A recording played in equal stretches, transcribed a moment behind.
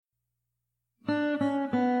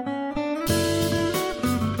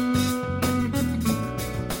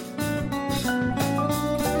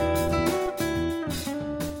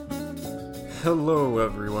Hello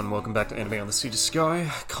everyone, welcome back to Anime on the Sea to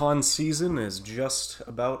Sky. Con season is just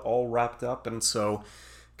about all wrapped up, and so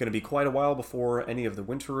going to be quite a while before any of the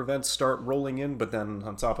winter events start rolling in, but then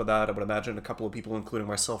on top of that, I would imagine a couple of people, including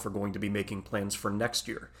myself, are going to be making plans for next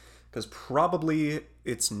year. Because probably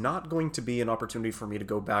it's not going to be an opportunity for me to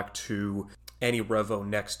go back to any Revo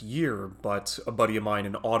next year, but a buddy of mine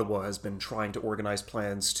in Ottawa has been trying to organize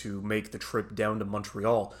plans to make the trip down to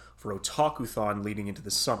Montreal for Otakuthon leading into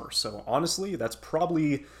the summer. So honestly, that's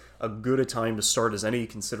probably a good a time to start as any,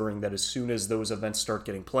 considering that as soon as those events start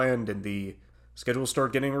getting planned and the schedules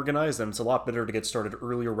start getting organized, then it's a lot better to get started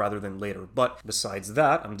earlier rather than later. But besides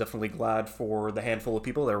that, I'm definitely glad for the handful of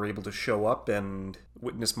people that were able to show up and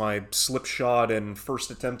witness my slipshod and first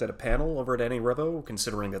attempt at a panel over at NA Revo,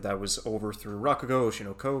 considering that was over through Rakugo,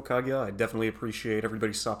 Oshinoko, Kaguya. I definitely appreciate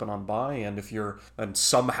everybody stopping on by, and if you're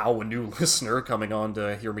somehow a new listener coming on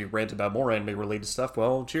to hear me rant about more anime-related stuff,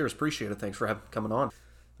 well, cheers, appreciate it, thanks for coming on.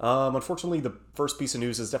 Unfortunately, the first piece of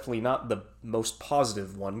news is definitely not the most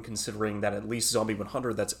positive one, considering that at least Zombie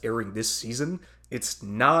 100 that's airing this season, it's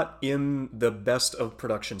not in the best of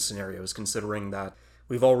production scenarios, considering that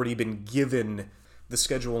we've already been given the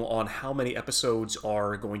schedule on how many episodes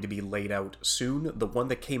are going to be laid out soon. The one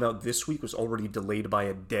that came out this week was already delayed by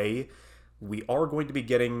a day. We are going to be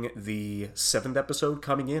getting the 7th episode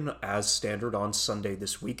coming in as standard on Sunday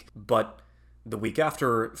this week, but the week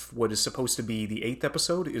after, what is supposed to be the 8th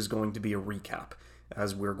episode is going to be a recap,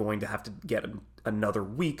 as we're going to have to get another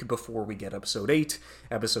week before we get episode 8.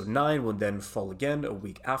 Episode 9 will then fall again a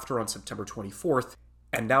week after on September 24th,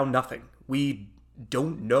 and now nothing. We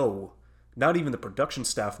don't know, not even the production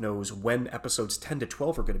staff knows when episodes 10 to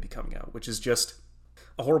 12 are going to be coming out, which is just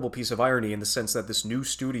a horrible piece of irony in the sense that this new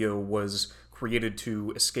studio was created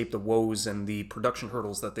to escape the woes and the production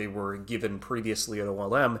hurdles that they were given previously at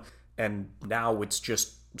OLM, and now it's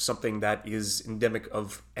just something that is endemic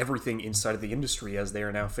of everything inside of the industry as they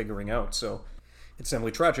are now figuring out. So it's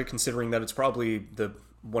definitely tragic, considering that it's probably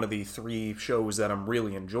one of the 3 shows that I'm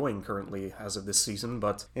really enjoying currently as of this season.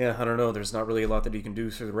 But yeah, I don't know, there's not really a lot that you can do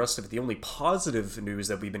through the rest of it. The only positive news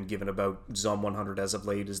that we've been given about Zom 100 as of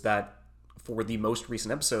late is that for the most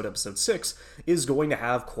recent episode, episode 6, is going to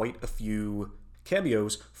have quite a few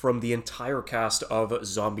cameos from the entire cast of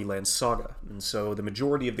Zombieland Saga. And so the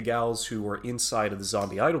majority of the gals who are inside of the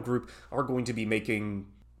Zombie Idol group are going to be making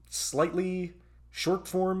slightly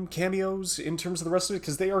short-form cameos in terms of the rest of it,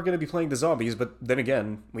 because they are going to be playing the zombies, but then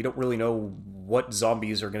again, we don't really know what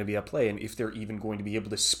zombies are going to be at play, and if they're even going to be able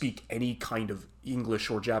to speak any kind of English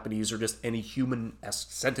or Japanese or just any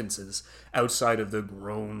human-esque sentences outside of the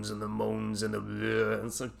groans and the moans and the bleh.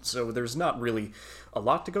 And so there's not really a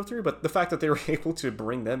lot to go through, but the fact that they were able to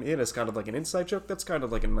bring them in as kind of like an inside joke, that's kind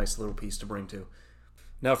of like a nice little piece to bring to.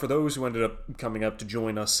 Now, for those who ended up coming up to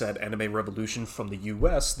join us at Anime Revolution from the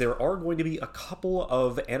US, there are going to be a couple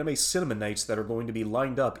of anime cinema nights that are going to be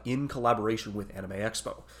lined up in collaboration with Anime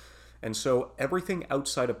Expo. And so everything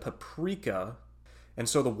outside of Paprika, and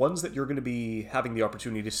so the ones that you're going to be having the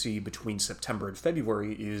opportunity to see between September and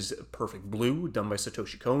February is Perfect Blue, done by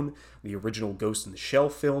Satoshi Kon, the original Ghost in the Shell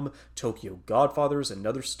film, Tokyo Godfathers,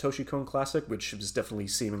 another Satoshi Kon classic, which is definitely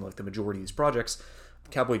seeming like the majority of these projects.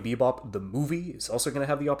 Cowboy Bebop, the movie, is also going to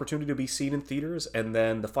have the opportunity to be seen in theaters, and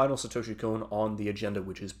then the final Satoshi Kon on the agenda,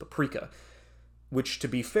 which is Paprika, which, to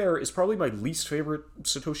be fair, is probably my least favorite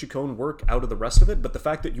Satoshi Kon work out of the rest of it, but the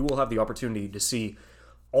fact that you will have the opportunity to see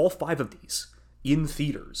all 5 of these in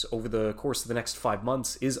theaters over the course of the next 5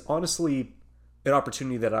 months is honestly an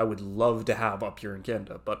opportunity that I would love to have up here in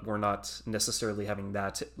Canada, but we're not necessarily having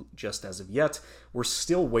that just as of yet. We're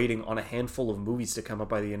still waiting on a handful of movies to come up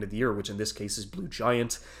by the end of the year, which in this case is Blue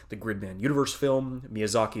Giant, the Gridman Universe film,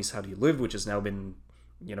 Miyazaki's How Do You Live, which has now been,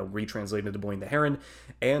 retranslated to Boy and the Heron,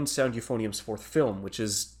 and Sound Euphonium's 4th film, which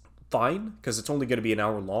is fine, because it's only going to be an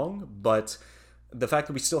hour long, but the fact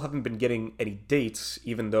that we still haven't been getting any dates,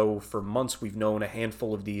 even though for months we've known a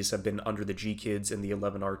handful of these have been under the G Kids and the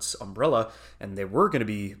 11 Arts umbrella, and they were going to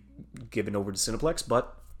be given over to Cineplex,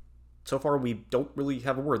 but so far we don't really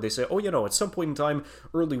have a word. They say, at some point in time,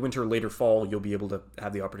 early winter, later fall, you'll be able to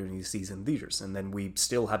have the opportunity to see these in theaters, and then we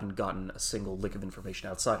still haven't gotten a single lick of information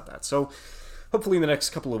outside of that. So hopefully in the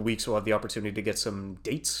next couple of weeks we'll have the opportunity to get some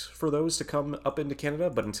dates for those to come up into Canada,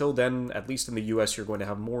 but until then, at least in the US, you're going to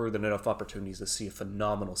have more than enough opportunities to see a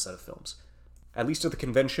phenomenal set of films. At least at the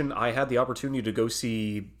convention, I had the opportunity to go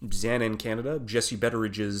see Xana in Canada, Jesse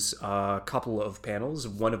Betteridge's couple of panels,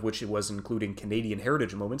 one of which was including Canadian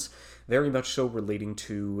heritage moments, very much so relating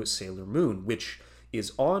to Sailor Moon, which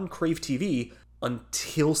is on Crave TV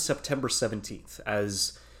until September 17th,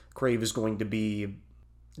 as Crave is going to be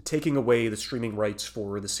taking away the streaming rights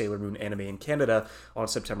for the Sailor Moon anime in Canada on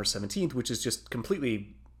September 17th, which is just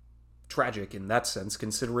completely tragic in that sense,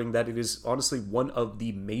 considering that it is honestly one of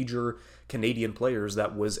the major Canadian players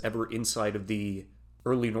that was ever inside of the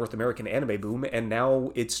early North American anime boom, and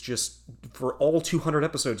now it's just, for all 200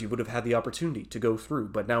 episodes you would have had the opportunity to go through,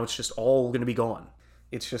 but now it's just all going to be gone.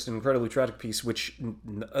 It's just an incredibly tragic piece, which,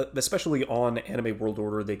 especially on Anime World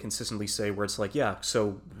Order, they consistently say where it's like, yeah,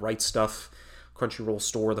 so Right Stuff, Crunchyroll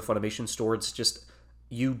store, the Funimation store, it's just,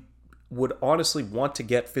 you would honestly want to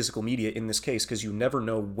get physical media in this case, because you never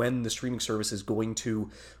know when the streaming service is going to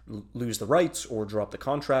lose the rights or drop the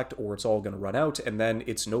contract, or it's all going to run out, and then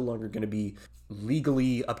it's no longer going to be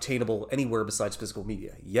legally obtainable anywhere besides physical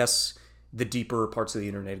media. Yes, the deeper parts of the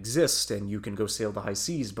internet exist, and you can go sail the high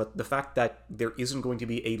seas, but the fact that there isn't going to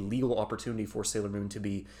be a legal opportunity for Sailor Moon to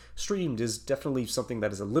be streamed is definitely something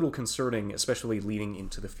that is a little concerning, especially leading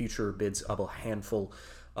into the future bids of a handful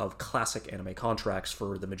of classic anime contracts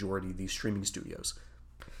for the majority of these streaming studios.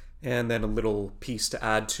 And then a little piece to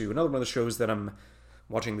add to another one of the shows that I'm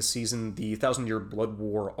watching this season, the 1,000-Year Blood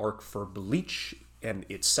War arc for Bleach, and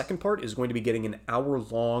its second part is going to be getting an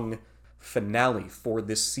hour-long finale for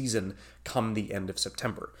this season come the end of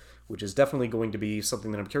September, which is definitely going to be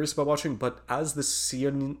something that I'm curious about watching. But as the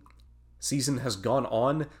season has gone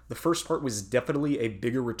on, the first part was definitely a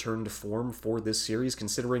bigger return to form for this series,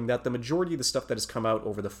 considering that the majority of the stuff that has come out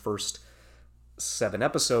over the first 7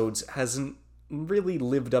 episodes hasn't really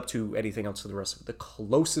lived up to anything else for the rest of it. The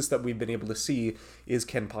closest that we've been able to see is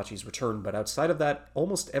Kenpachi's return, but outside of that,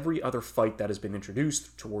 almost every other fight that has been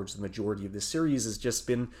introduced towards the majority of this series has just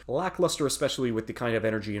been lackluster, especially with the kind of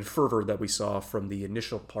energy and fervor that we saw from the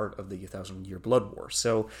initial part of the 1,000-Year Blood War.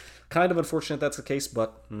 So, kind of unfortunate that's the case,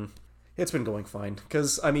 but it's been going fine.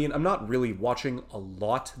 Because, I mean, I'm not really watching a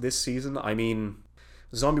lot this season. I mean,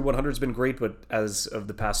 Zombie 100's been great, but as of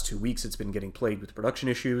the past 2 weeks, it's been getting plagued with production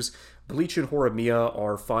issues. Bleach and Horimiya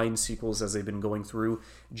are fine sequels as they've been going through.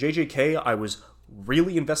 JJK, I was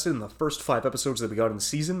really invested in the first 5 episodes that we got in the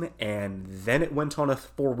season, and then it went on a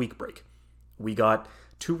 4-week break. We got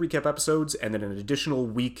 2 recap episodes, and then an additional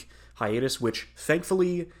week hiatus, which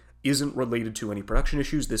thankfully isn't related to any production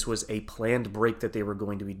issues. This was a planned break that they were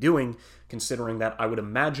going to be doing, considering that I would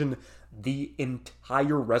imagine the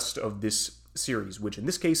entire rest of this series, which in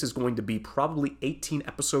this case is going to be probably 18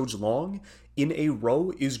 episodes long in a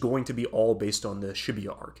row, is going to be all based on the Shibuya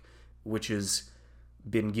arc, which has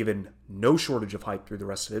been given no shortage of hype through the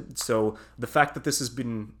rest of it. So the fact that it's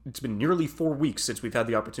been nearly 4 weeks since we've had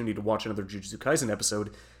the opportunity to watch another Jujutsu Kaisen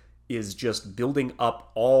episode is just building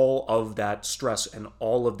up all of that stress and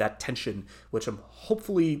all of that tension, which I'm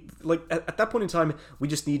hopefully, like, at that point in time, we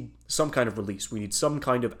just need some kind of release. We need some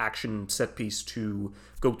kind of action set piece to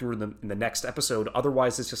go through in the next episode.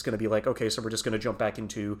 Otherwise, it's just going to be like, okay, so we're just going to jump back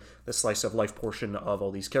into the slice of life portion of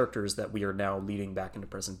all these characters that we are now leading back into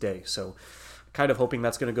present day. So kind of hoping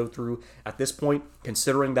that's going to go through at this point,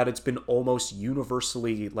 considering that it's been almost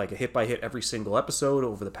universally like a hit-by-hit every single episode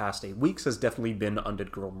over the past 8 weeks, has definitely been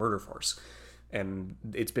Undead Girl Murder Farce. And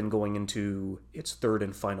it's been going into its 3rd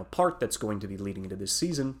and final part that's going to be leading into this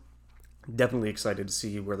season. Definitely excited to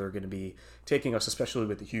see where they're going to be taking us, especially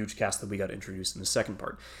with the huge cast that we got introduced in the second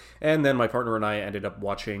part. And then my partner and I ended up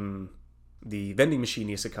watching the Vending Machine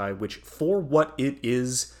Isekai, which, for what it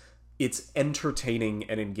is, it's entertaining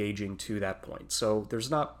and engaging to that point. So there's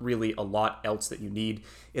not really a lot else that you need.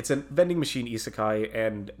 It's a vending machine isekai,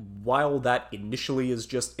 and while that initially is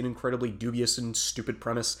just an incredibly dubious and stupid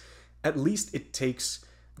premise, at least it takes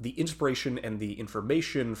the inspiration and the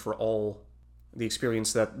information for all the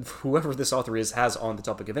experience that whoever this author has on the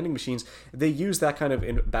topic of vending machines. They use that kind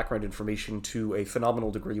of background information to a phenomenal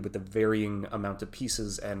degree with the varying amount of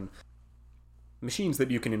pieces and machines that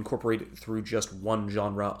you can incorporate through just one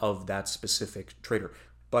genre of that specific trader.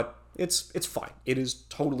 But it's fine. It is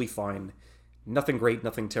totally fine. Nothing great,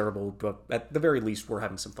 nothing terrible, but at the very least, we're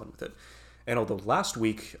having some fun with it. And although last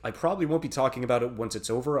week, I probably won't be talking about it once it's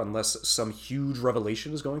over unless some huge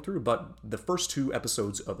revelation is going through, but the first 2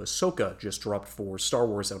 episodes of Ahsoka just dropped for Star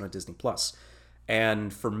Wars out on Disney+.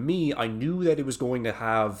 And for me, I knew that it was going to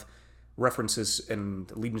have references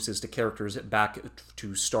and allegiances to characters back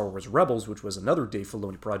to Star Wars Rebels, which was another Dave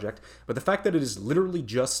Filoni project, but the fact that it is literally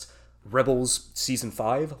just Rebels Season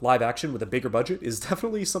 5 live action with a bigger budget is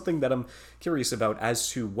definitely something that I'm curious about as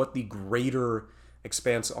to what the greater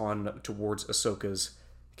expanse on towards Ahsoka's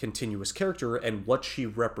continuous character and what she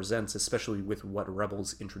represents, especially with what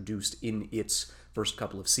Rebels introduced in its first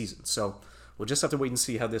couple of seasons. So we'll just have to wait and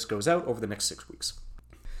see how this goes out over the next 6 weeks.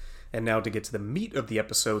 And now to get to the meat of the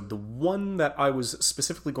episode, the one that I was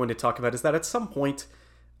specifically going to talk about is that at some point,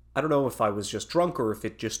 I don't know if I was just drunk or if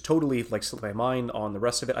it just totally like slipped my mind on the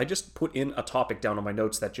rest of it. I just put in a topic down on my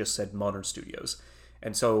notes that just said modern studios.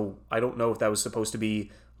 And so I don't know if that was supposed to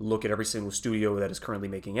be look at every single studio that is currently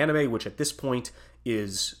making anime, which at this point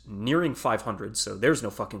is nearing 500, so there's no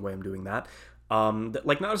fucking way I'm doing that.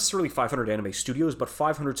 Like, not necessarily 500 anime studios, but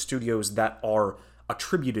 500 studios that are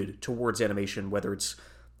attributed towards animation, whether it's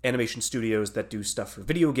animation studios that do stuff for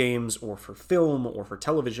video games or for film or for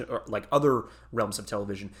television or like other realms of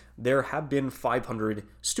television. There have been 500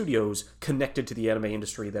 studios connected to the anime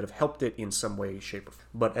industry that have helped it in some way, shape, or form.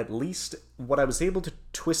 But at least what I was able to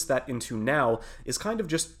twist that into now is kind of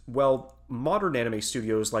just, well, modern anime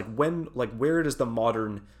studios, like where does the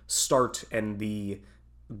modern start, and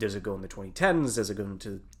does it go in the 2010s? Does it go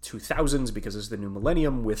into 2000s because it's the new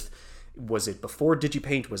millennium with, was it before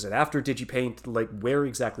Digipaint? Was it after Digipaint? Like, where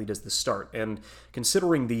exactly does this start? And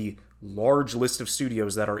considering the large list of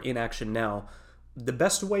studios that are in action now, the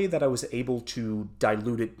best way that I was able to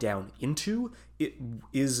dilute it down into it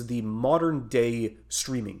is the modern day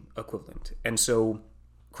streaming equivalent. And so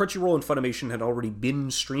Crunchyroll and Funimation had already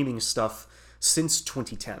been streaming stuff since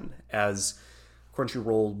 2010, as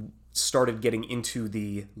Crunchyroll started getting into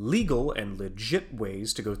the legal and legit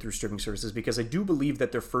ways to go through streaming services, because I do believe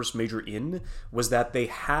that their first major in was that they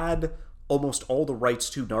had almost all the rights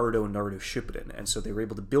to Naruto and Naruto Shippuden, and so they were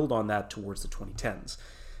able to build on that towards the 2010s.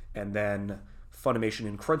 And then Funimation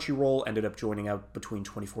and Crunchyroll ended up joining out between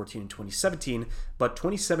 2014 and 2017, but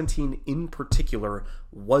 2017 in particular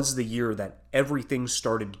was the year that everything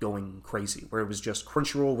started going crazy, where it was just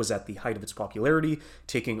Crunchyroll was at the height of its popularity,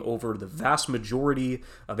 taking over the vast majority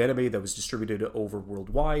of anime that was distributed over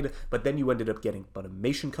worldwide, but then you ended up getting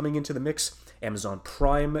Funimation coming into the mix, Amazon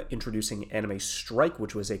Prime introducing Anime Strike,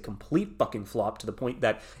 which was a complete fucking flop to the point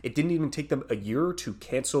that it didn't even take them a year to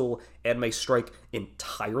cancel Anime Strike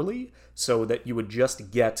entirely, so that you would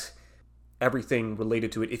just get everything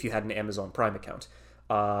related to it if you had an Amazon Prime account.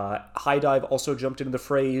 High Dive also jumped into the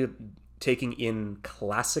fray, taking in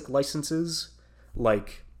classic licenses.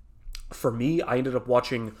 Like, for me, I ended up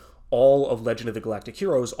watching all of Legend of the Galactic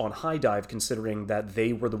Heroes on High Dive, considering that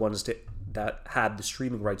they were the ones that had the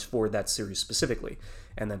streaming rights for that series specifically.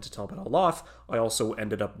 And then to top it all off, I also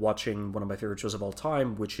ended up watching one of my favorite shows of all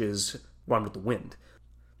time, which is Run with the Wind.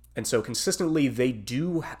 And so consistently, they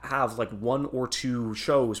do have like one or two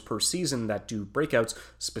shows per season that do breakouts,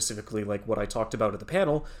 specifically like what I talked about at the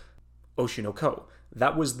panel, Oshi no Ko.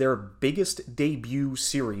 That was their biggest debut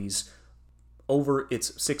series over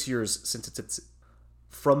its 6 years since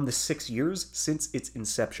from the 6 years since its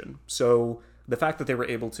inception. So the fact that they were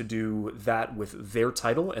able to do that with their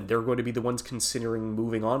title, and they're going to be the ones considering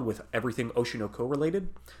moving on with everything Oshi no Ko related,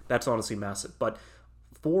 that's honestly massive. But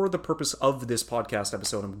for the purpose of this podcast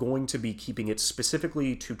episode, I'm going to be keeping it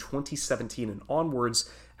specifically to 2017 and onwards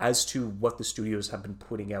as to what the studios have been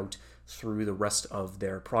putting out through the rest of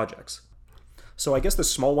their projects. So I guess the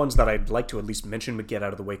small ones that I'd like to at least mention but get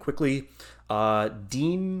out of the way quickly.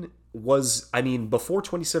 Dean was, before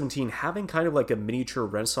 2017, having kind of like a miniature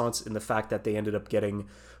renaissance in the fact that they ended up getting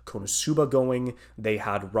Konosuba going. They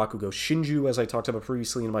had Rakugo Shinju, as I talked about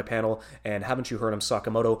previously in my panel, and Haven't You Heard, I'm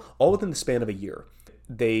Sakamoto, all within the span of a year.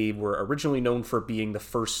 They were originally known for being the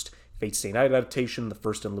first Fate Stay Night adaptation, the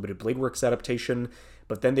first Unlimited Blade Works adaptation,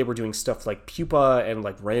 but then they were doing stuff like Pupa and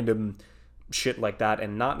like random shit like that,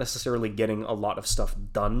 and not necessarily getting a lot of stuff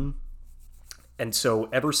done. And so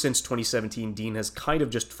ever since 2017, Dean has kind of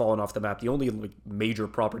just fallen off the map. The only like major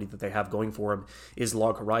property that they have going for him is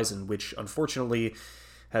Log Horizon, which unfortunately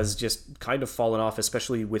has just kind of fallen off,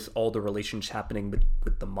 especially with all the relations happening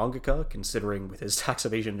with the mangaka, considering with his tax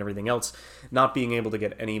evasion and everything else, not being able to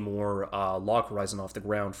get any more Log Horizon off the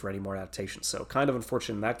ground for any more adaptations. So kind of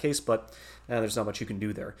unfortunate in that case, but there's not much you can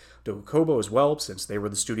do there. Dokukobo as well, since they were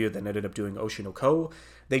the studio that ended up doing Oshi no Ko.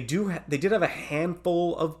 They did have a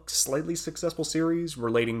handful of slightly successful series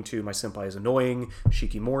relating to My Senpai is Annoying,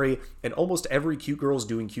 Shikimori, and almost every Cute Girls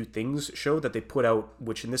Doing Cute Things show that they put out,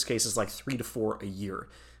 which in this case is like 3 to 4 a year.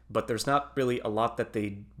 But there's not really a lot that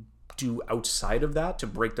they do outside of that to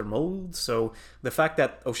break their mold, so the fact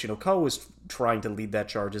that Oshi no Ko is trying to lead that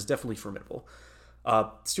charge is definitely formidable.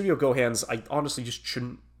 Studio Gohans, I honestly just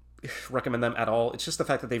shouldn't recommend them at all. It's just the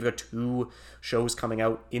fact that they've got 2 shows coming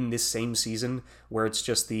out in this same season, where it's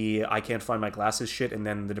just the I can't find my glasses shit, and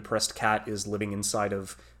then the depressed cat is living inside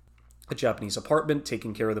of a Japanese apartment,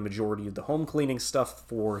 taking care of the majority of the home cleaning stuff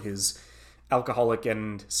for his alcoholic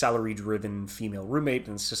and salary-driven female roommate,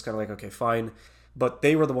 and it's just kind of like, okay, fine. But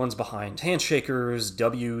they were the ones behind Handshakers,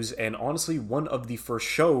 W's, and honestly, one of the first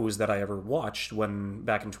shows that I ever watched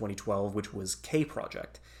back in 2012, which was K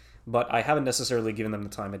Project. but I haven't necessarily given them the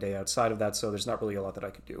time of day outside of that, so there's not really a lot that I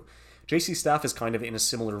could do. JC Staff is kind of in a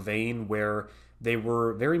similar vein where they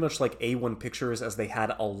were very much like A1 Pictures, as they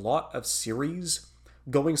had a lot of series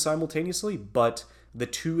going simultaneously, but the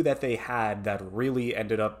two that they had that really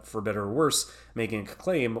ended up, for better or worse, making a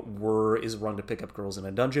claim were Is Wrong to Pick Up Girls in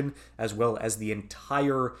a Dungeon, as well as the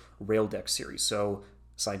entire Raildex series, so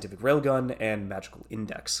Scientific Railgun and Magical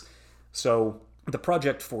Index. So the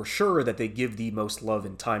project for sure that they give the most love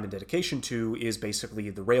and time and dedication to is basically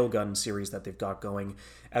the Railgun series that they've got going,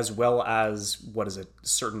 as well as,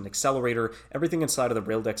 certain Accelerator, everything inside of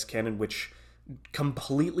the Raildex canon, which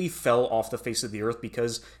completely fell off the face of the earth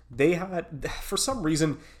because they had, for some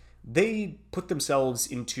reason, they put themselves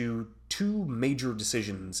into two major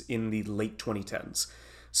decisions in the late 2010s,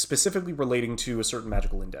 specifically relating to a certain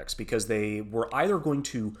Magical Index, because they were either going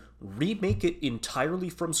to remake it entirely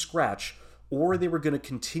from scratch, or they were going to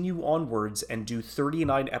continue onwards and do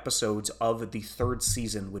 39 episodes of the third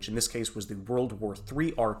season, which in this case was the World War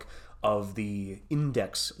III arc of the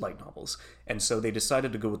Index light novels. And so they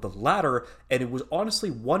decided to go with the latter, and it was honestly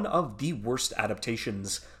one of the worst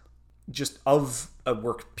adaptations just of a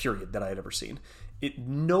work period that I had ever seen.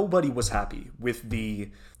 Nobody was happy with the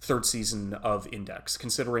third season of Index,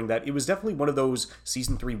 considering that it was definitely one of those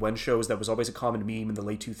season 3 When shows that was always a common meme in the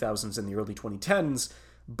late 2000s and the early 2010s,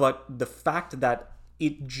 but the fact that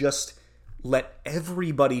it just let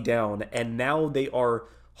everybody down, and now they are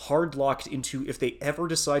hard locked into, if they ever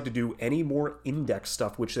decide to do any more Index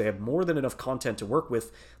stuff, which they have more than enough content to work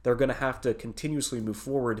with, they're going to have to continuously move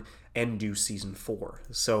forward and do season 4.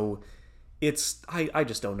 So it's, I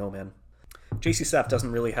just don't know, man. JC Staff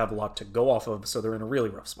doesn't really have a lot to go off of, so they're in a really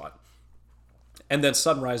rough spot. And then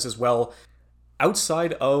Sunrise as well.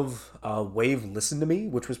 Outside of Wave Listen to Me,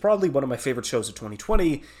 which was probably one of my favorite shows of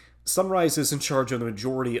 2020, Sunrise is in charge of the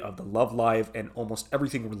majority of the Love Live and almost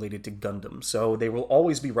everything related to Gundam. So they will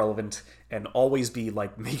always be relevant and always be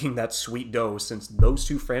like making that sweet dough, since those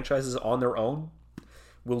two franchises on their own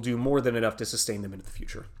will do more than enough to sustain them into the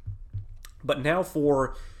future. But now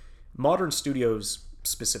for modern studios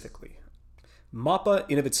specifically. Mappa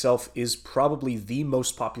in of itself is probably the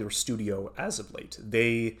most popular studio as of late.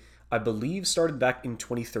 They, I believe, started back in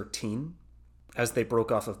 2013 as they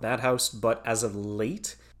broke off of Madhouse, but as of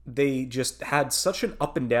late, they just had such an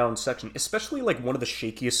up and down section, especially like one of the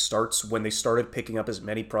shakiest starts when they started picking up as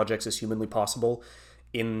many projects as humanly possible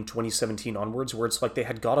in 2017 onwards, where it's like they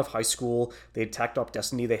had God of High School, they had tacked off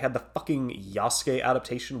Destiny, they had the fucking Yasuke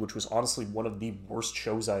adaptation, which was honestly one of the worst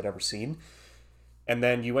shows I'd ever seen. And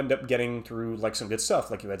then you end up getting through like some good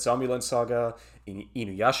stuff, like you had Zombieland Saga,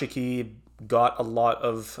 Inuyashiki got a lot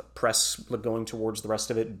of press going towards the rest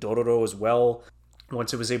of it, Dororo as well,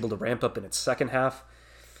 once it was able to ramp up in its second half.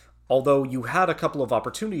 Although you had a couple of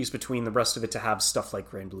opportunities between the rest of it to have stuff like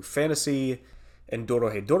Grand Blue Fantasy and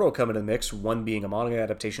Dorohedoro come in the mix, one being a manga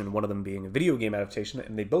adaptation and one of them being a video game adaptation,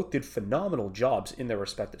 and they both did phenomenal jobs in their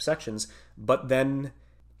respective sections. But then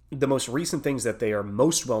the most recent things that they are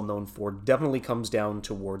most well known for definitely comes down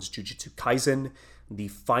towards Jujutsu Kaisen, the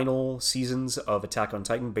final seasons of Attack on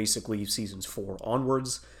Titan, basically seasons 4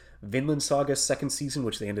 onwards, Vinland Saga second season,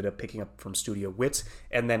 which they ended up picking up from Studio Wit,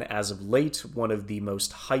 and then as of late, one of the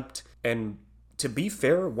most hyped, and to be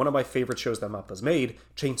fair, one of my favorite shows that Mappa's made,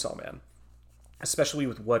 Chainsaw Man. Especially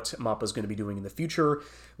with what Mappa's going to be doing in the future,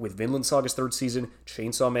 with Vinland Saga's third season,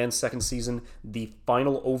 Chainsaw Man's second season, the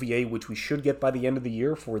final OVA, which we should get by the end of the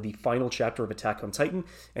year for the final chapter of Attack on Titan,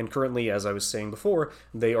 and currently, as I was saying before,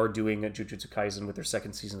 they are doing Jujutsu Kaisen with their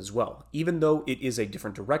second season as well. Even though it is a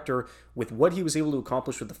different director, with what he was able to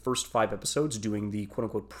accomplish with the first 5 episodes, doing the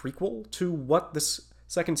quote-unquote prequel to what this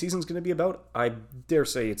second season is going to be about, I dare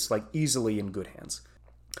say it's like easily in good hands.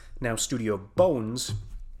 Now, Studio Bones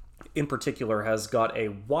in particular has got a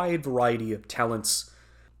wide variety of talents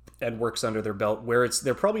and works under their belt, where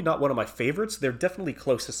they're probably not one of my favorites. They're definitely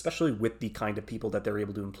close, especially with the kind of people that they're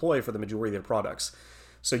able to employ for the majority of their products.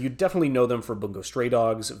 So you definitely know them for Bungo Stray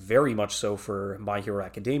Dogs, very much so for My Hero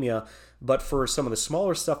Academia, but for some of the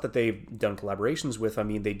smaller stuff that they've done collaborations with, I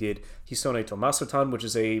mean, they did Hisone to Masutan, which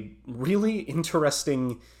is a really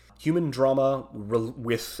interesting human drama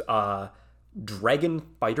with dragon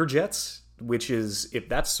fighter jets, which is, if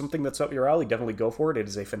that's something that's up your alley, definitely go for it. It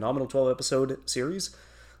is a phenomenal 12-episode series.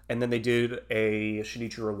 And then they did a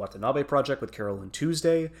Shinichiro Watanabe project with Carol and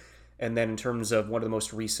Tuesday. And then in terms of one of the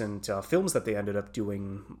most recent films that they ended up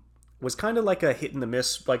doing, was kind of like a hit and the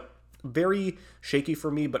miss, like very shaky for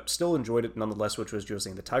me, but still enjoyed it nonetheless, which was Josie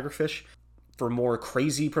and the Tigerfish. For more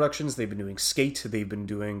crazy productions, they've been doing Skate, they've been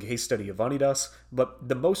doing Case Study of Vanitas, but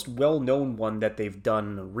the most well-known one that they've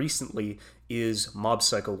done recently is Mob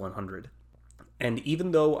Psycho 100. And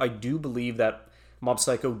even though I do believe that Mob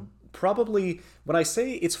Psycho probably, when I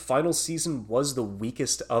say its final season was the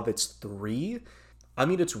weakest of its three, I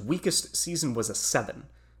mean its weakest season was a 7,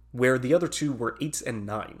 where the other two were 8s and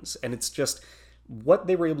 9s. And it's just what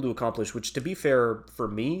they were able to accomplish, which, to be fair, for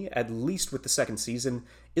me, at least with the second season,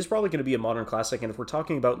 is probably going to be a modern classic. And if we're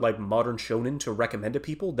talking about like modern shonen to recommend to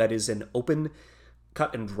people, that is an open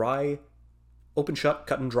shut,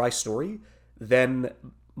 cut and dry story, then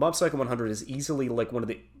Mob Psycho 100 is easily like one of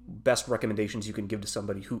the best recommendations you can give to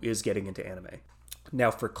somebody who is getting into anime.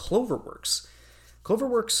 Now for Cloverworks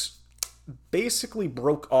basically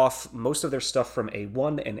broke off most of their stuff from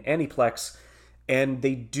A1 and Aniplex, and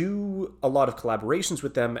they do a lot of collaborations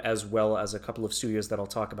with them as well as a couple of studios that I'll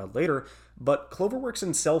talk about later. But Cloverworks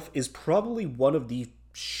itself is probably one of the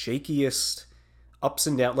shakiest ups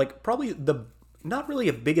and downs, like probably the not really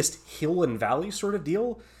a biggest hill and valley sort of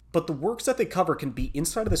deal, but the works that they cover can be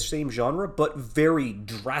inside of the same genre, but very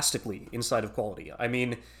drastically inside of quality. I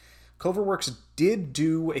mean, Cloverworks did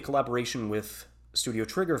do a collaboration with Studio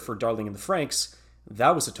Trigger for Darling in the Franxx.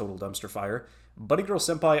 That was a total dumpster fire. Buddy Girl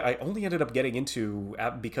Senpai, I only ended up getting into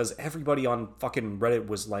because everybody on fucking Reddit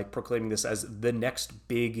was like proclaiming this as the next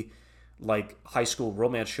big like high school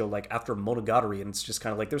romance show, like after Monogatari, and it's just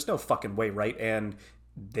kind of like, there's no fucking way, right? And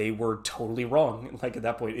they were totally wrong. Like at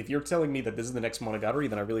that point, if you're telling me that this is the next Monogatari,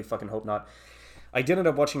 then I really fucking hope not. I did end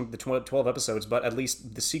up watching the 12 episodes, but at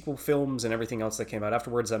least the sequel films and everything else that came out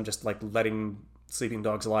afterwards, I'm just like letting sleeping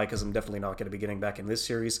dogs lie, because I'm definitely not going to be getting back in this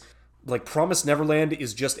series. Like, Promised Neverland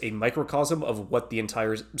is just a microcosm of what the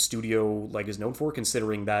entire studio like is known for,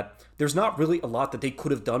 considering that there's not really a lot that they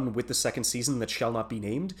could have done with the second season that shall not be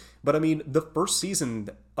named. But I mean, the first season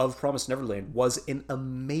of Promised Neverland was an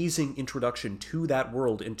amazing introduction to that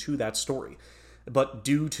world and to that story. But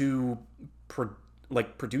due to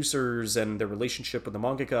producers and their relationship with the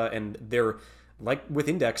mangaka and their, like with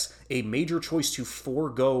Index, a major choice to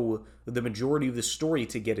forego the majority of the story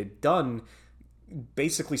to get it done,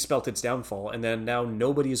 basically spelt its downfall. And then now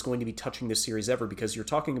nobody is going to be touching this series ever, because you're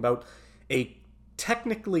talking about a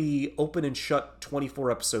technically open and shut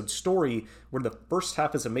 24 episode story where the first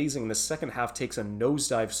half is amazing and the second half takes a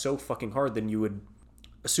nosedive so fucking hard then you would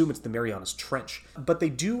assume it's the Marianas Trench. But they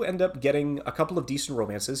do end up getting a couple of decent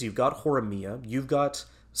romances. You've got Horimiya, you've got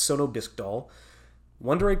Sono Bisque Doll.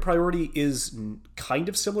 Wonder Egg Priority is kind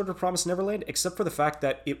of similar to Promised Neverland, except for the fact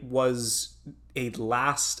that it was a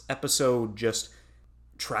last episode just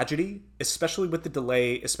tragedy, especially with the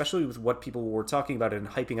delay, especially with what people were talking about it and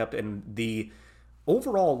hyping up, and the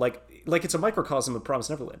overall, like it's a microcosm of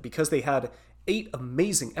Promised Neverland, because they had 8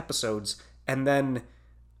 amazing episodes, and then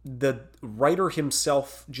the writer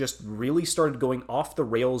himself just really started going off the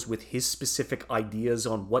rails with his specific ideas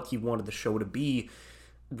on what he wanted the show to be,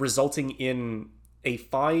 resulting in a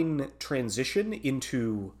fine transition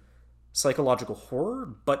into psychological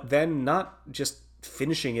horror, but then not just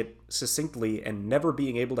finishing it succinctly and never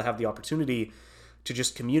being able to have the opportunity to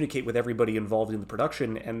just communicate with everybody involved in the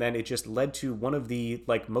production. And then it just led to one of the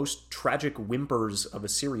like most tragic whimpers of a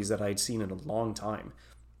series that I had seen in a long time.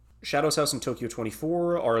 Shadow's House and Tokyo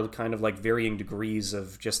 24 are kind of like varying degrees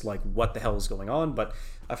of just like what the hell is going on, but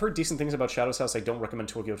I've heard decent things about Shadow's House. I don't recommend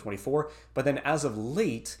Tokyo 24, but then as of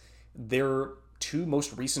late, their 2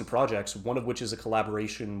 most recent projects, one of which is a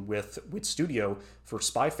collaboration with Studio for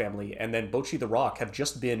Spy Family, and then Bocchi the Rock, have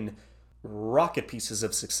just been rocket pieces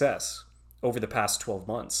of success over the past 12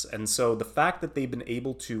 months. And so the fact that they've been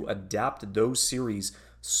able to adapt those series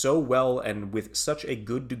so well and with such a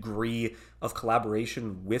good degree of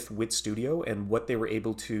collaboration with Studio, and what they were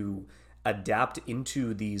able to adapt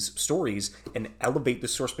into these stories and elevate the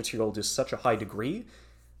source material to such a high degree,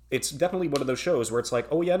 it's definitely one of those shows where it's like,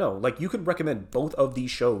 oh yeah, no, like you could recommend both of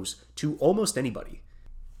these shows to almost anybody,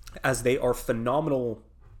 as they are phenomenal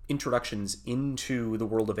introductions into the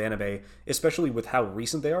world of anime, especially with how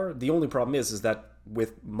recent they are. The only problem is that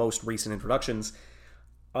with most recent introductions,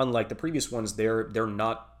 unlike the previous ones, they're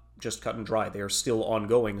not just cut and dry. They are still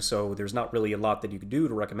ongoing, so there's not really a lot that you could do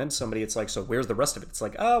to recommend somebody. It's like, so where's the rest of it? It's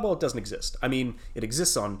like, well, it doesn't exist. I mean, it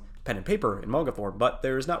exists on pen and paper in manga form, but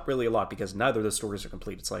there's not really a lot, because neither of the stories are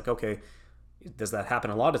complete. It's like, okay, does that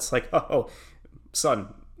happen a lot? It's like, oh,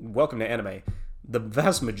 son, welcome to anime. The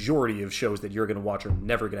vast majority of shows that you're going to watch are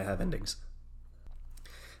never going to have endings.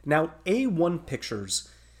 Now, A1 Pictures,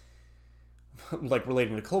 like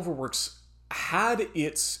relating to Cloverworks, had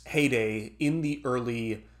its heyday in the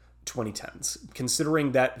early 2010s,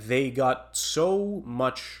 considering that they got so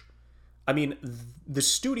much I mean, the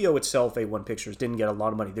studio itself, A1 Pictures, didn't get a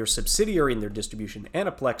lot of money. Their subsidiary and their distribution,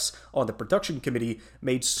 Aniplex, on the production committee,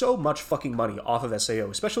 made so much fucking money off of SAO,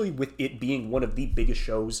 especially with it being one of the biggest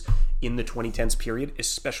shows in the 2010s period,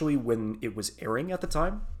 especially when it was airing at the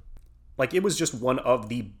time. Like, it was just one of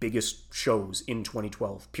the biggest shows in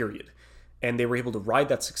 2012, period. And they were able to ride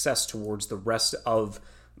that success towards the rest of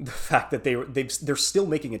the fact that they're still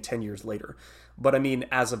making it 10 years later. But I mean,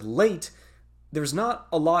 as of late, there's not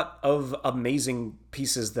a lot of amazing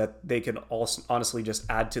pieces that they can also honestly just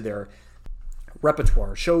add to their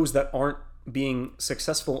repertoire. Shows that aren't being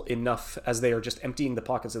successful enough as they are just emptying the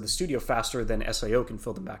pockets of the studio faster than SAO can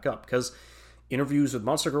fill them back up. Because Interviews with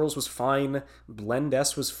Monster Girls was fine, Blend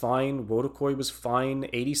S was fine, Wodokoi was fine,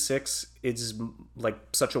 86 is like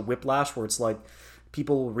such a whiplash where it's like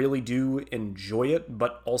people really do enjoy it,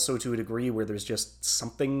 but also to a degree where there's just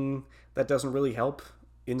something that doesn't really help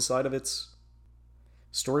inside of its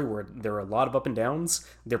story, where there are a lot of up and downs.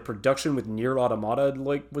 Their production with Nier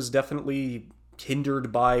Automata was definitely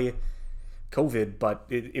hindered by COVID, but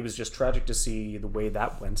it was just tragic to see the way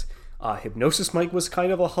that went. Hypnosis Mike was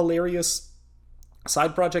kind of a hilarious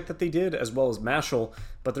side project that they did, as well as Mashal,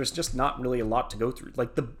 but there's just not really a lot to go through.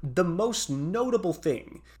 Like, the most notable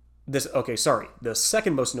thing, the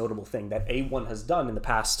second most notable thing that A1 has done in the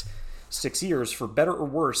past 6 years, for better or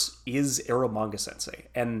worse, is Eromanga Sensei.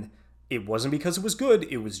 And it wasn't because it was good,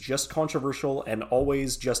 it was just controversial and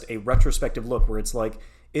always just a retrospective look where it's like,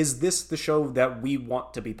 is this the show that we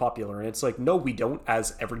want to be popular? And it's like, no, we don't,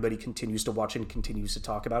 as everybody continues to watch and continues to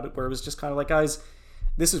talk about it, where it was just kind of like, guys,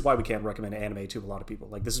 this is why we can't recommend anime to a lot of people.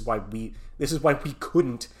 Like, this is why we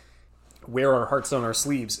couldn't wear our hearts on our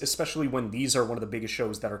sleeves, especially when these are one of the biggest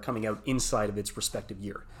shows that are coming out inside of its respective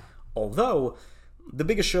year. Although, the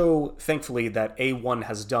biggest show, thankfully, that A1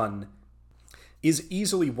 has done is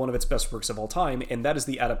easily one of its best works of all time, and that is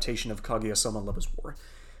the adaptation of Kaguya-sama Love is War.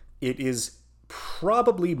 It is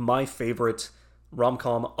probably my favorite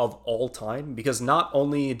rom-com of all time, because not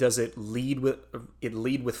only does it lead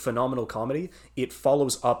with phenomenal comedy, it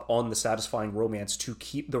follows up on the satisfying romance to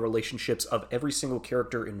keep the relationships of every single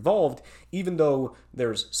character involved. Even though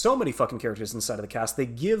there's so many fucking characters inside of the cast, they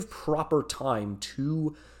give proper time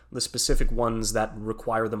to the specific ones that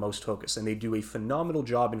require the most focus, and they do a phenomenal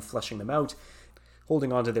job in fleshing them out,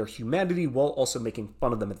 holding on to their humanity while also making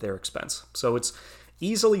fun of them at their expense. So it's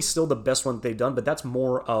easily still the best one that they've done, but that's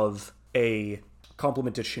more of a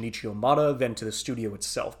compliment to Shinichi Omada than to the studio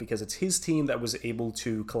itself, because it's his team that was able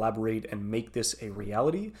to collaborate and make this a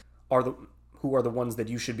reality, who are the ones that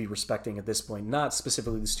you should be respecting at this point, not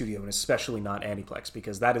specifically the studio, and especially not Aniplex,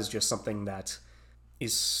 because that is just something that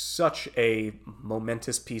is such a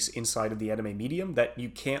momentous piece inside of the anime medium that you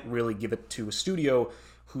can't really give it to a studio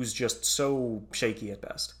who's just so shaky at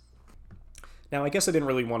best. Now, I guess I didn't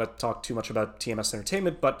really want to talk too much about TMS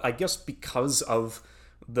Entertainment, but I guess because of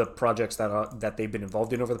the projects that they've been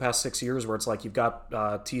involved in over the past 6 years, where it's like you've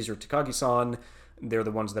got Teaser Takagi-san, they're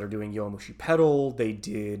the ones that are doing Yowamushi Pedal, they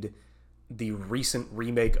did the recent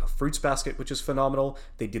remake of Fruits Basket, which is phenomenal,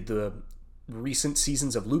 they did the recent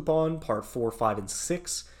seasons of Lupin, part 4, 5, and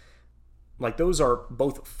 6. Like, those are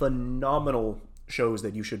both phenomenal shows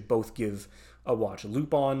that you should both give a watch.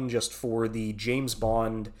 Lupin, just for the James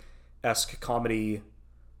Bond-esque comedy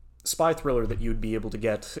spy thriller that you'd be able to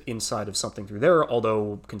get inside of something through there,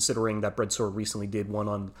 although considering that Breadsword recently did one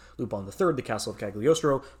on Lupin III, The Castle of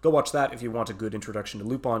Cagliostro, go watch that if you want a good introduction to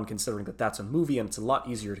Lupin, considering that that's a movie and it's a lot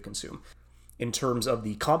easier to consume. In terms of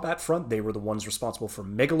the combat front, they were the ones responsible for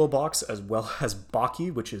Megalobox as well as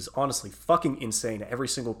Baki, which is honestly fucking insane. Every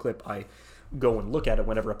single clip I go and look at it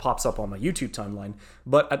whenever it pops up on my YouTube timeline,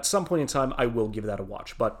 but at some point in time I will give that a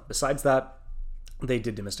watch. But besides that, they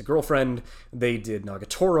did Domestic Girlfriend, they did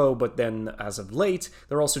Nagatoro, but then as of late,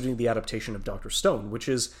 they're also doing the adaptation of Dr. Stone, which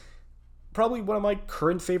is probably one of my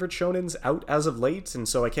current favorite shonens out as of late, and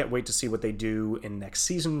so I can't wait to see what they do in next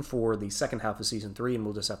season for the second half of Season 3, and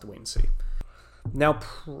we'll just have to wait and see. Now,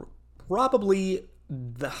 probably,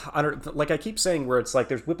 like I keep saying, where it's like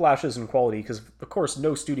there's whiplashes in quality, because of course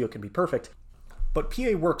no studio can be perfect, but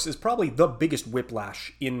PA Works is probably the biggest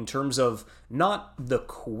whiplash in terms of not the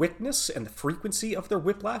quickness and the frequency of their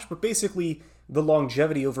whiplash, but basically the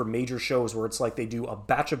longevity over major shows, where it's like they do a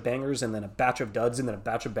batch of bangers and then a batch of duds and then a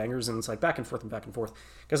batch of bangers, and it's like back and forth and back and forth.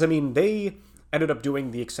 Because, I mean, they ended up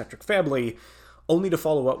doing The Eccentric Family only to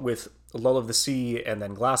follow up with Lull of the Sea and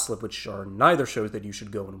then Glasslip, which are neither shows that you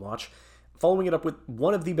should go and watch. Following it up with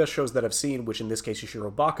one of the best shows that I've seen, which in this case is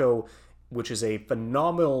Shirobako, which is a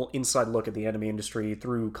phenomenal inside look at the anime industry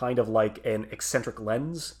through kind of like an eccentric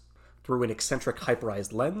lens, through an eccentric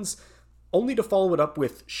hyperized lens, only to follow it up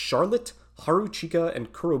with Charlotte, Haruchika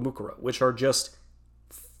and Kuromukura, which are just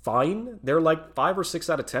fine. They're like 5 or 6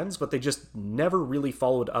 out of 10s, but they just never really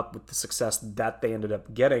followed up with the success that they ended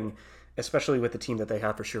up getting, especially with the team that they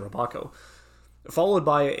had for Shirobako. Followed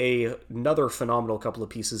by another phenomenal couple of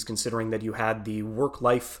pieces, considering that you had the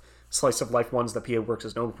work-life, slice-of-life ones that PA Works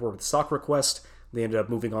is known for with Sakura Quest. They ended up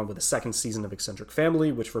moving on with the second season of Eccentric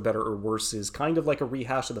Family, which for better or worse is kind of like a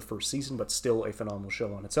rehash of the first season, but still a phenomenal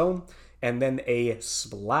show on its own. And then a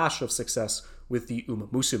splash of success with the Uma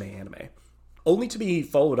Musume anime. Only to be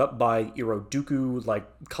followed up by Iroduku, like,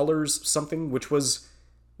 Colors something,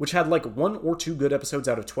 which had like 1 or 2 good episodes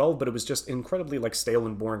out of 12, but it was just incredibly like stale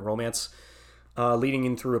and boring romance. Leading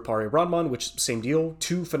in through Appare Ranman, which, same deal.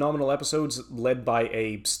 2 phenomenal episodes led by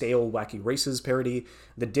a stale Wacky Races parody.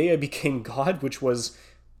 The Day I Became God, which was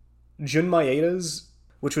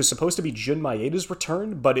supposed to be Jun Maeda's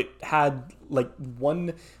return, but it had like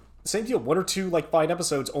 1 or 2 like fine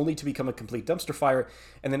episodes only to become a complete dumpster fire.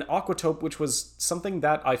 And then Aquatope, which was something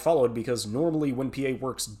that I followed because normally when PA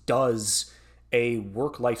Works does a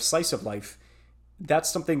work-life slice of life, that's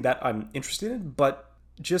something that I'm interested in, but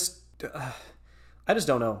I just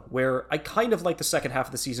don't know, where I kind of like the second half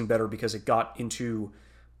of the season better because it got into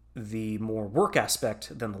the more work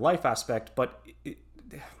aspect than the life aspect, but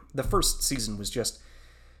the first season was just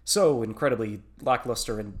so incredibly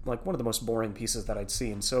lackluster and like one of the most boring pieces that I'd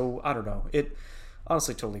seen, so I don't know. It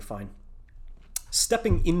honestly totally fine.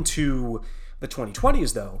 Stepping into the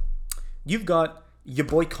 2020s, though, you've got your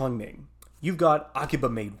boy Kongming, you've got Akiba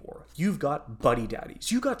Maid War, you've got Buddy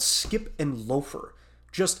Daddies, you got Skip and Loafer,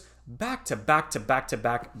 just back to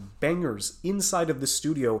back bangers inside of the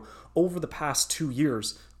studio over the past 2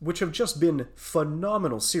 years, which have just been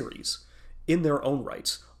phenomenal series in their own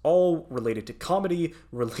rights, all related to comedy,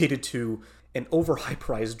 related to an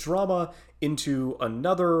overhyped drama, into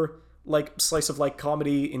another like slice of life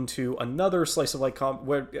comedy, into another slice of life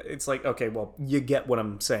where it's like, okay, well, you get what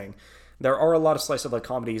I'm saying. There are a lot of slice of life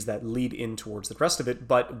comedies that lead in towards the rest of it,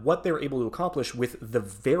 but what they're able to accomplish with the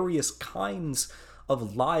various kinds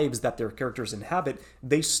of lives that their characters inhabit,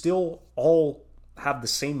 they still all have the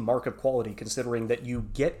same mark of quality, considering that you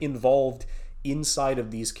get involved inside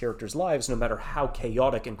of these characters' lives no matter how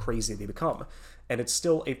chaotic and crazy they become. And it's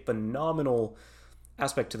still a phenomenal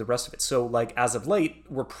aspect to the rest of it. So, like, as of late,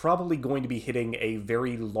 we're probably going to be hitting a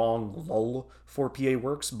very long lull for PA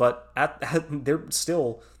Works, but they're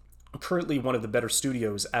still currently one of the better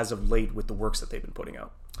studios as of late with the works that they've been putting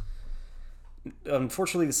out.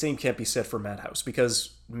 Unfortunately, the same can't be said for Madhouse,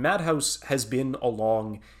 because Madhouse has been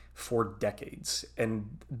along for decades,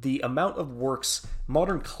 and the amount of works,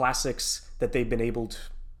 modern classics that they've been able to,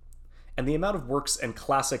 and the amount of works and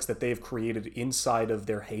classics that they've created inside of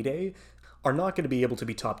their heyday are not going to be able to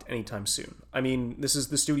be topped anytime soon. I mean, this is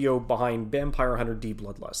the studio behind Vampire Hunter D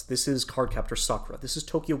Bloodlust. This is Cardcaptor Sakura. This is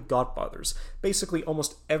Tokyo Godfathers. Basically,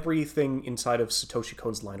 almost everything inside of Satoshi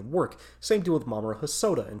Kon's line of work. Same deal with Mamoru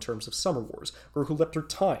Hosoda in terms of Summer Wars, or Who Left Her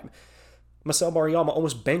Time. Masao Maruyama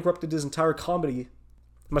almost bankrupted his entire company.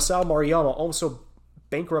 Masao Maruyama also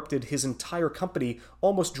bankrupted his entire company,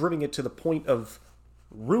 almost driving it to the point of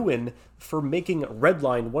ruin for making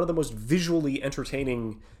Redline one of the most visually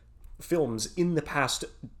entertaining films in the past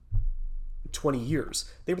 20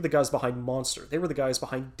 years. They were the guys behind Monster. They were the guys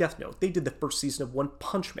behind Death Note. They did the first season of One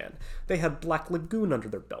Punch Man. They had Black Lagoon under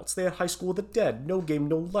their belts. They had High School of the Dead, No Game,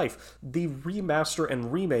 No Life, the remaster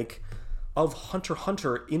and remake of Hunter x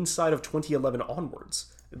Hunter inside of 2011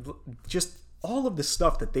 onwards. Just all of the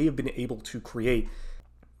stuff that they have been able to create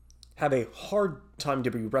have a hard time to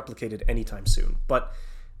be replicated anytime soon. But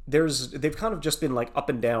they've kind of just been like up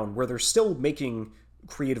and down, where they're still making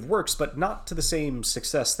creative works, but not to the same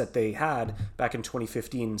success that they had back in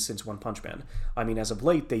 2015 since One Punch Man. I mean, as of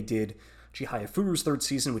late, they did Chihaya Furu's third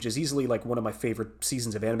season, which is easily like one of my favorite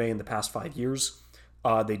seasons of anime in the past 5 years.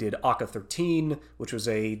 They did Aka 13, which was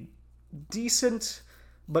a decent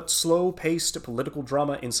but slow-paced political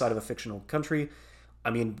drama inside of a fictional country. I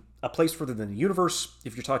mean, A Place Further Than the Universe.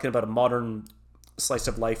 If you're talking about a modern slice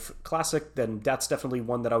of life classic, then that's definitely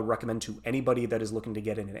one that I would recommend to anybody that is looking to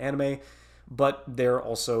get in an anime. But they're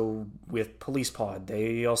also with Police Pod.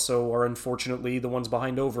 They also are unfortunately the ones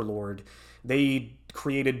behind Overlord. They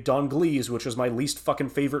created Don Glees, which was my least fucking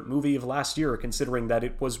favorite movie of last year, considering that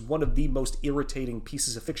it was one of the most irritating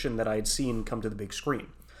pieces of fiction that I had seen come to the big screen.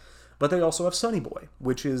 But they also have Sunny Boy,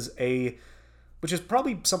 which is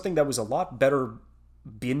probably something that was a lot better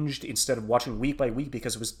binged instead of watching week by week,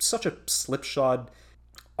 because it was such a slipshod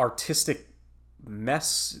artistic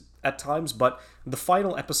mess at times, but the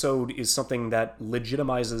final episode is something that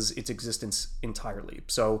legitimizes its existence entirely.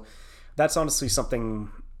 So that's honestly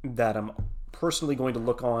something that I'm personally going to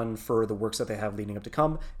look on for the works that they have leading up to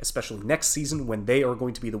come, especially next season when they are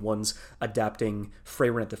going to be the ones adapting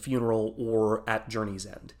Freyren at the Funeral or At Journey's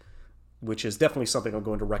End, which is definitely something I'm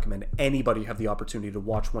going to recommend anybody have the opportunity to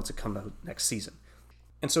watch once it comes out next season.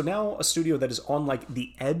 And so now a studio that is on like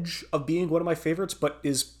the edge of being one of my favorites, but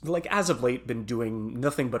is like as of late been doing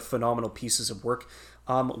nothing but phenomenal pieces of work,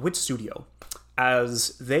 Wit Studio, as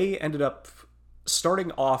they ended up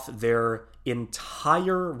starting off their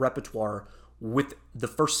entire repertoire with the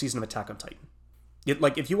first season of Attack on Titan.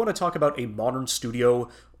 If you want to talk about a modern studio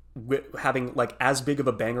having like as big of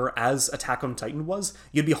a banger as Attack on Titan was,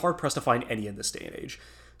 you'd be hard pressed to find any in this day and age.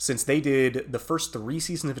 Since they did the first 3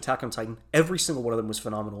 seasons of Attack on Titan, every single one of them was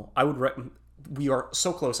phenomenal. We are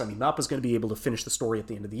so close. I mean, Mappa's going to be able to finish the story at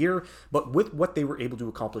the end of the year, but with what they were able to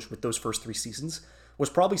accomplish with those first 3 seasons was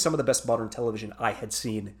probably some of the best modern television I had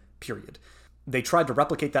seen, period. They tried to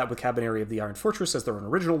replicate that with Cabaneri of the Iron Fortress as their own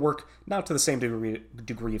original work, not to the same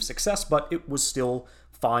degree of success, but it was still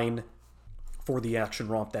fine for the action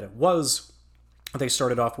romp that it was. They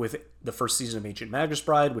started off with the first season of Ancient Magus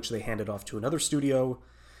Bride, which they handed off to another studio.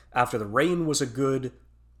 After the Rain was a good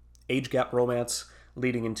age gap romance,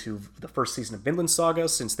 leading into the first season of Vinland Saga,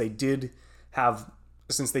 since they did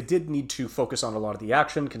need to focus on a lot of the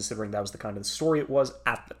action, considering that was the kind of story it was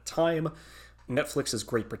at the time. Netflix's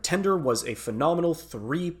Great Pretender was a phenomenal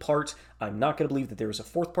 3-part. I'm not going to believe that there is a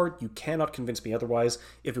 4th part. You cannot convince me otherwise.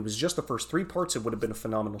 If it was just the first 3 parts, it would have been a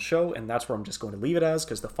phenomenal show, and that's where I'm just going to leave it as,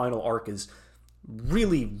 because the final arc is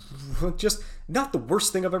really just not the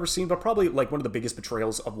worst thing I've ever seen, but probably like one of the biggest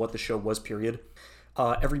betrayals of what the show was, period.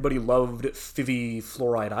 Everybody loved Fivi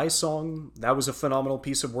Fluoride Eye Song. That was a phenomenal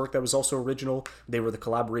piece of work that was also original. They were the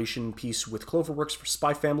collaboration piece with Cloverworks for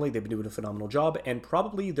Spy Family. They've been doing a phenomenal job, and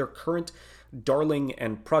probably their current darling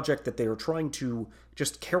and project that they are trying to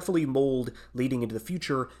just carefully mold leading into the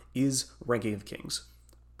future is Ranking of Kings.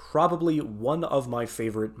 Probably one of my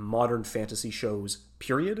favorite modern fantasy shows,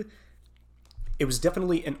 period. It was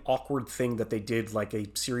definitely an awkward thing that they did like a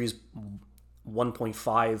series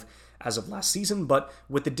 1.5 as of last season, but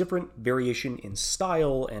with the different variation in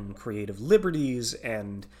style and creative liberties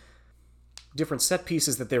and different set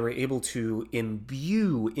pieces that they were able to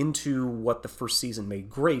imbue into what the first season made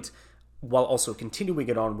great, while also continuing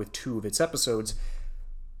it on with 2 of its episodes,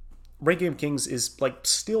 Ranking of Kings is like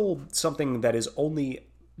still something that is only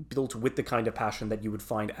built with the kind of passion that you would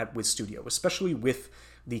find at Wiz Studio, especially with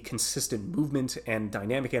the consistent movement and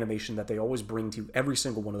dynamic animation that they always bring to every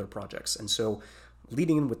single one of their projects. And so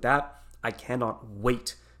leading in with that, I cannot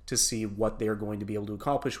wait to see what they're going to be able to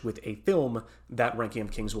accomplish with a film that Ranking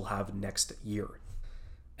of Kings will have next year.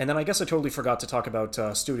 And then I guess I totally forgot to talk about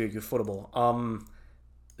Studio Ufotable.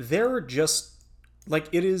 They're just, like,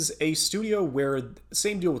 it is a studio where,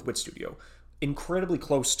 same deal with Wit Studio, incredibly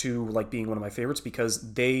close to, like, being one of my favorites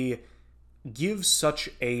because they give such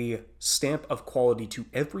a stamp of quality to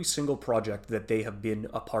every single project that they have been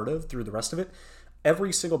a part of through the rest of it.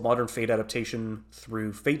 Every single modern Fate adaptation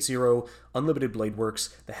through Fate Zero, Unlimited Blade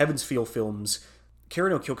Works, the Heaven's Feel films,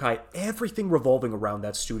 Karen no Kyokai, everything revolving around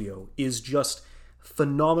that studio is just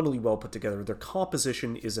phenomenally well put together. Their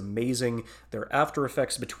composition is amazing. Their After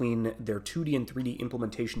Effects between their 2D and 3D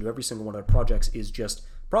implementation to every single one of their projects is just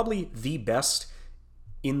probably the best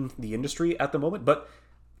in the industry at the moment. But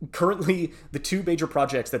currently, the 2 major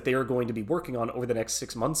projects that they are going to be working on over the next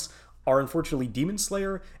 6 months are unfortunately Demon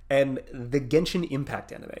Slayer and the Genshin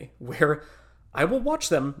Impact anime, where I will watch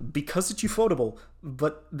them because it's Ufotable,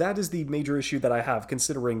 but that is the major issue that I have,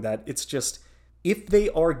 considering that it's just, if they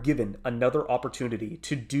are given another opportunity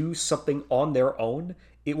to do something on their own,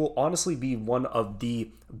 it will honestly be one of the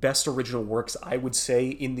best original works, I would say,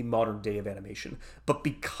 in the modern day of animation. But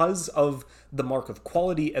because of the mark of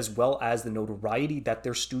quality as well as the notoriety that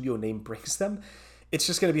their studio name brings them, it's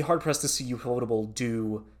just going to be hard-pressed to see Ufotable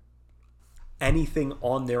do anything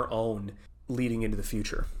on their own leading into the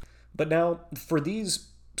future. But now, for these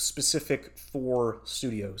specific 4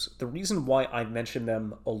 studios, the reason why I mention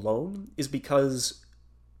them alone is because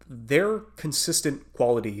their consistent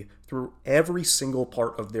quality through every single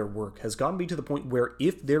part of their work has gotten me to the point where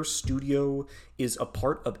if their studio is a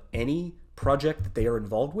part of any project that they are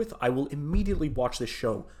involved with, I will immediately watch this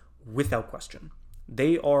show without question.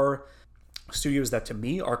 They are studios that to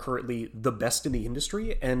me are currently the best in the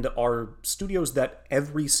industry and are studios that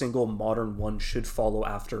every single modern one should follow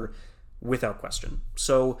after without question.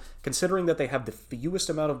 So considering that they have the fewest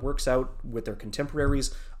amount of works out with their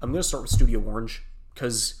contemporaries, I'm going to start with Studio Orange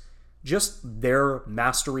because just their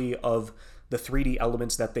mastery of the 3D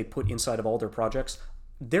elements that they put inside of all their projects,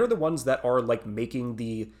 they're the ones that are like making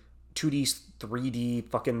the 2D, 3D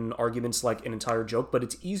fucking arguments like an entire joke, but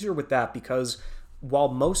it's easier with that because while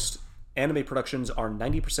most anime productions are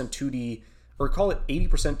 90% 2D, or call it 80%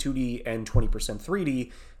 2D and 20%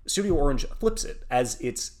 3D, Studio Orange flips it as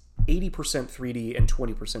it's 80% 3D and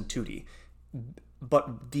 20% 2D.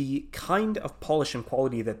 But the kind of polish and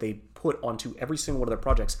quality that they put onto every single one of their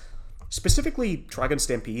projects, specifically Dragon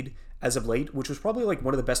Stampede as of late, which was probably like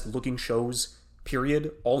one of the best looking shows,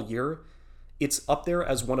 period, all year. It's up there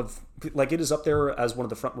as one of, like, it is up there as one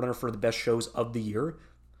of the front runner for the best shows of the year.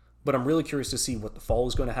 But I'm really curious to see what the fall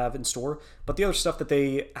is going to have in store. But the other stuff that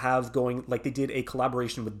they have going, like they did a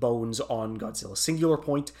collaboration with Bones on Godzilla Singular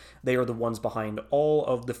Point. They are the ones behind all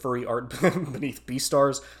of the furry art beneath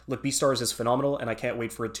Beastars. Look, Beastars is phenomenal, and I can't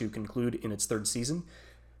wait for it to conclude in its third season.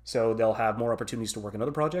 So they'll have more opportunities to work on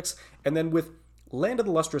other projects. And then with Land of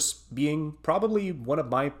the Lustrous being probably one of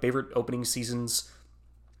my favorite opening seasons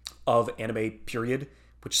of anime, period,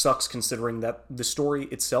 which sucks considering that the story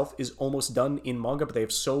itself is almost done in manga, but they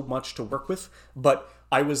have so much to work with. But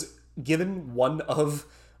I was given one of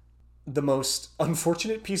the most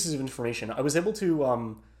unfortunate pieces of information. I was able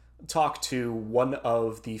to talk to one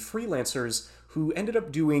of the freelancers who ended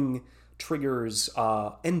up doing Trigger's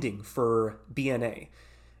ending for BNA.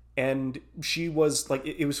 And she was like,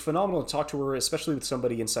 it was phenomenal to talk to her, especially with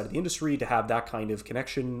somebody inside of the industry, to have that kind of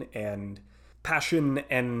connection and passion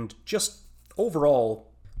and just overall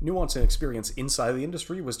nuance and experience inside of the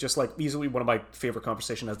industry was just like easily one of my favorite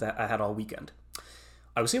conversations that I had all weekend.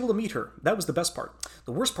 I was able to meet her. That was the best part.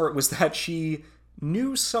 The worst part was that she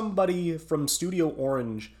knew somebody from Studio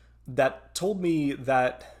Orange that told her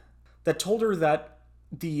that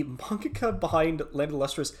the mangaka behind Land of the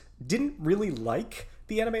Lustrous didn't really like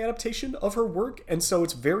the anime adaptation of her work, and so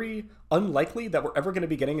it's very unlikely that we're ever going to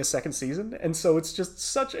be getting a second season. And so it's just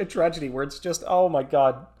such a tragedy where it's just, oh my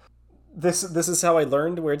god, this is how I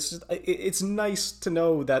learned, where it's just, it's nice to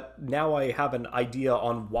know that now I have an idea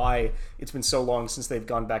on why it's been so long since they've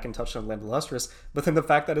gone back and touched on Land of the Lustrous, but then the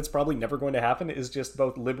fact that it's probably never going to happen is just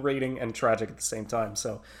both liberating and tragic at the same time.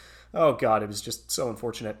 So, oh god, it was just so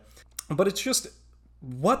unfortunate. But it's just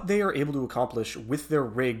what they are able to accomplish with their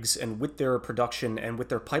rigs and with their production and with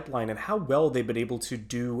their pipeline, and how well they've been able to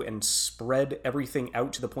do and spread everything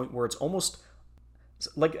out to the point where it's almost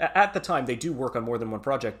like, at the time they do work on more than one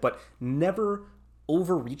project, but never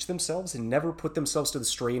overreach themselves and never put themselves to the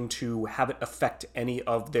strain to have it affect any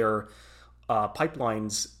of their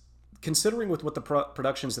pipelines. Considering with what the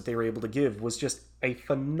productions that they were able to give was just a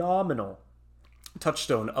phenomenal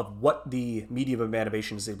touchstone of what the medium of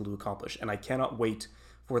animation is able to accomplish, and I cannot wait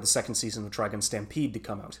for the second season of Dragon Stampede to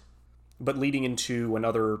come out. But leading into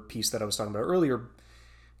another piece that I was talking about earlier,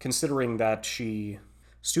 considering that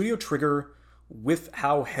Studio Trigger, with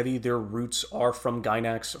how heavy their roots are from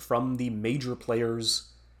Gainax, from the major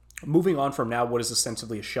players, moving on from now what is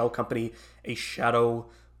ostensibly a shell company, a shadow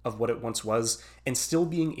of what it once was, and still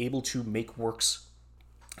being able to make works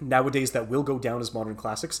nowadays that will go down as modern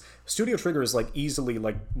classics. Studio Trigger is like easily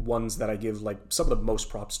like ones that I give like some of the most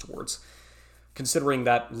props towards, considering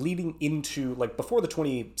that leading into like before the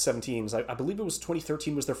 2017s, I believe it was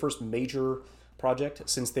 2013 was their first major project,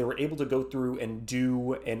 since they were able to go through and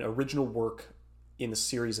do an original work in the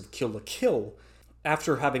series of Kill la Kill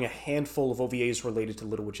after having a handful of OVAs related to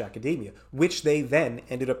Little Witch Academia, which they then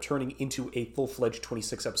ended up turning into a full-fledged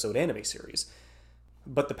 26-episode anime series.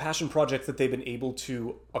 But the passion project that they've been able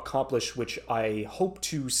to accomplish, which I hope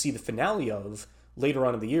to see the finale of later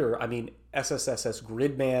on in the year, I mean, SSSS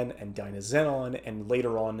Gridman and Dynazenon, and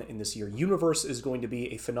later on in this year, Universe is going to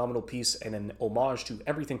be a phenomenal piece and an homage to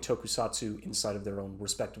everything tokusatsu inside of their own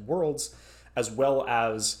respective worlds, as well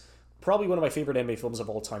as probably one of my favorite anime films of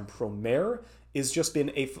all time, Promare, is just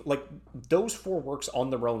been like, those four works on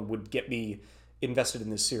their own would get me invested in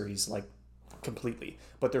this series, like, completely.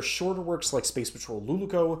 But their shorter works like Space Patrol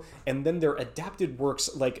Luluko, and then their adapted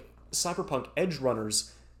works like Cyberpunk Edge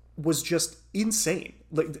Runners was just insane.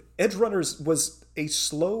 Like, Edge Runners was a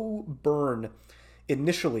slow burn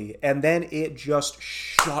initially, and then it just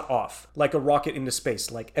shot off like a rocket into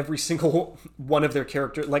space. Like, every single one of their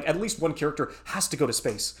characters, like at least one character has to go to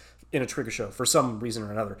space in a Trigger show for some reason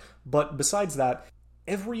or another. But besides that,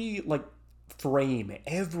 every like frame,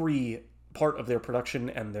 every part of their production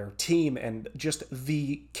and their team, and just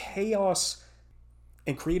the chaos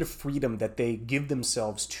and creative freedom that they give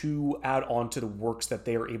themselves to add on to the works that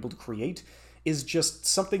they are able to create is just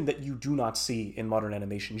something that you do not see in modern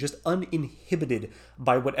animation. Just uninhibited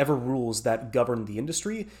by whatever rules that govern the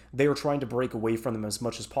industry, they are trying to break away from them as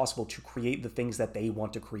much as possible to create the things that they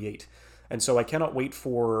want to create. And so I cannot wait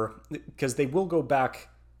for, because they will go back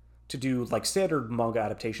to do like standard manga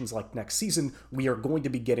adaptations like next season, we are going to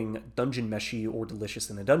be getting Dungeon Meshi or Delicious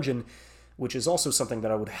in a Dungeon, which is also something that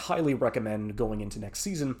I would highly recommend going into next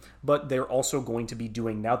season, but they're also going to be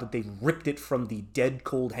doing, now that they've ripped it from the dead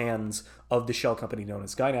cold hands of the shell company known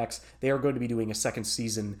as Gainax, they are going to be doing a second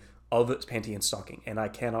season of Pantheon Stalking, and I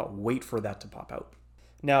cannot wait for that to pop out.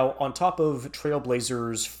 Now, on top of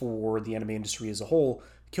trailblazers for the anime industry as a whole,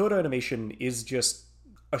 Kyoto Animation is just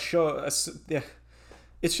a show.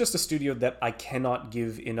 It's just a studio that I cannot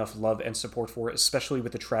give enough love and support for, especially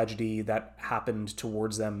with the tragedy that happened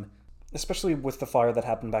towards them, especially with the fire that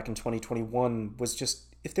happened back in 2021, was just,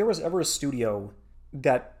 if there was ever a studio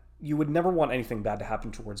that you would never want anything bad to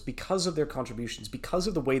happen towards because of their contributions, because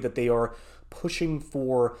of the way that they are pushing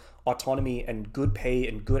for autonomy and good pay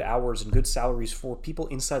and good hours and good salaries for people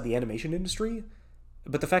inside the animation industry,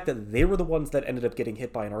 but the fact that they were the ones that ended up getting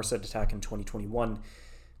hit by an arson attack in 2021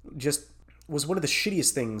 just was one of the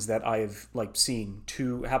shittiest things that I've seen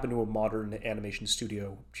to happen to a modern animation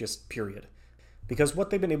studio, just period. Because what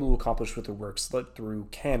they've been able to accomplish with their works, through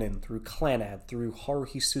Canon, through Clannad, through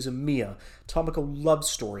Haruhi Suzumiya, Tomoko Love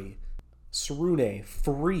Story, Tsurune,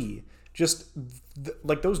 Free, just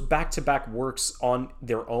those back-to-back works on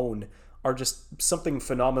their own are just something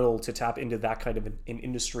phenomenal to tap into that kind of an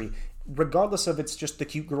industry, regardless of it's just the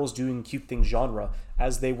cute girls doing cute things genre,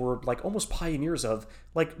 as they were almost pioneers of.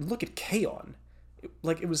 Look at K-On!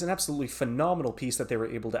 It was an absolutely phenomenal piece that they were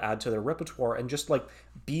able to add to their repertoire and just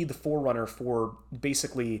be the forerunner for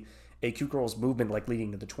basically a cute girls movement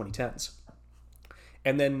leading to the 2010s.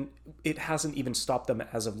 And then it hasn't even stopped them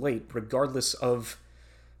as of late, regardless of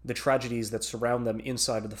the tragedies that surround them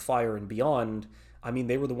inside of the fire and beyond. I mean,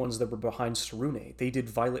 they were the ones that were behind Tsurune. They did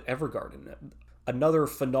Violet Evergarden, another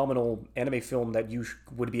phenomenal anime film that you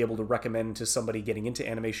would be able to recommend to somebody getting into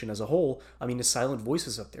animation as a whole. I mean, the Silent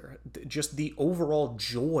Voices up there. Just the overall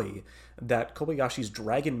joy that Kobayashi's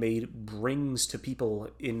Dragon Maid brings to people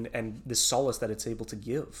and the solace that it's able to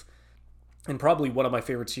give. And probably one of my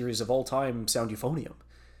favorite series of all time, Sound Euphonium.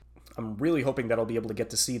 I'm really hoping that I'll be able to get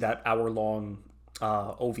to see that hour-long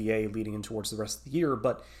OVA leading in towards the rest of the year,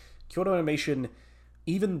 but Kyoto Animation,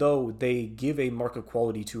 even though they give a mark of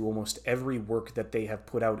quality to almost every work that they have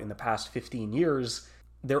put out in the past 15 years,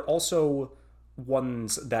 they're also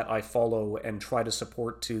ones that I follow and try to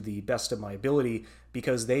support to the best of my ability,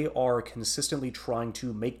 because they are consistently trying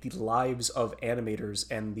to make the lives of animators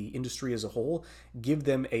and the industry as a whole, give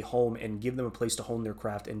them a home and give them a place to hone their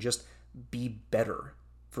craft and just be better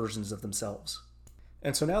versions of themselves.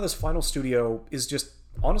 And so now this final studio is just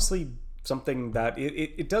honestly something that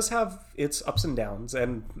it does have its ups and downs,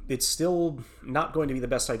 and it's still not going to be the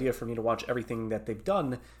best idea for me to watch everything that they've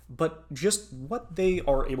done, but just what they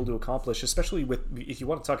are able to accomplish, especially with, if you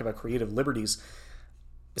want to talk about creative liberties,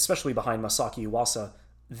 especially behind Masaki Uwasa,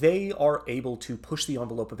 they are able to push the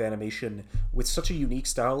envelope of animation with such a unique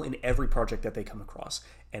style in every project that they come across,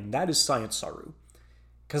 and that is Science Saru.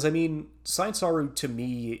 Because, I mean, Science Saru to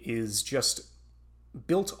me is just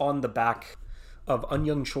built on the back of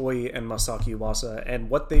Eunyoung Choi and Masaki Uwasa, and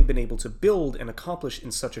what they've been able to build and accomplish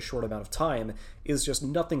in such a short amount of time is just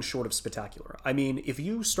nothing short of spectacular. I mean, if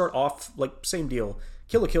you start off, same deal,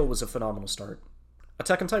 Kill la Kill was a phenomenal start.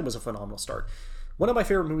 Attack on Titan was a phenomenal start. One of my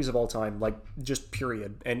favorite movies of all time, just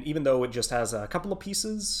period. And even though it just has a couple of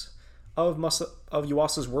pieces of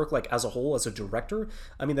Yuasa's work, as a whole, as a director,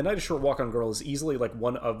 I mean, The Night of Short Walk on Girl is easily,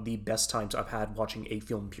 one of the best times I've had watching a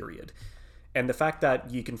film, period. And the fact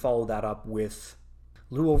that you can follow that up with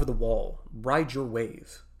Lu Over the Wall, Ride Your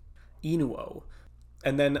Wave, Inuo,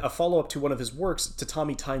 and then a follow-up to one of his works,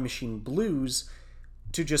 Tatami Time Machine Blues,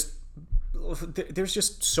 to just... There's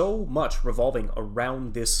just so much revolving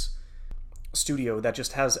around this studio that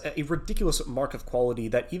just has a ridiculous mark of quality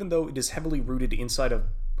that, even though it is heavily rooted inside of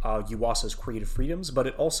Yuasa's creative freedoms, but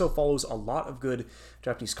it also follows a lot of good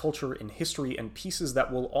Japanese culture and history and pieces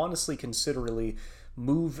that will honestly considerably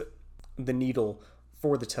move the needle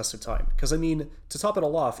for the test of time. Because, I mean, to top it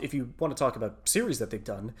all off, if you want to talk about series that they've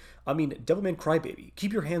done, I mean, Devilman Crybaby,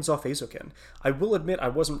 Keep Your Hands Off Eizouken. I will admit I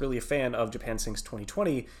wasn't really a fan of Japan Sinks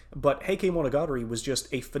 2020, but Heikei Monogatari was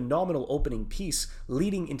just a phenomenal opening piece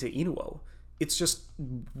leading into Inuo. It's just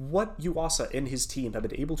what Yuasa and his team have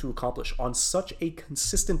been able to accomplish on such a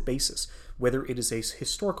consistent basis, whether it is a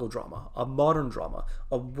historical drama, a modern drama,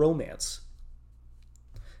 a romance,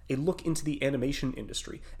 a look into the animation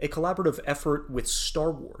industry, a collaborative effort with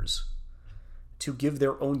Star Wars to give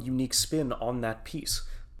their own unique spin on that piece,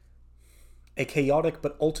 a chaotic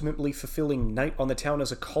but ultimately fulfilling night on the town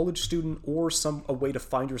as a college student, or a way to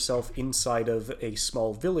find yourself inside of a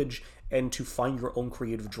small village and to find your own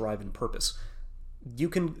creative drive and purpose.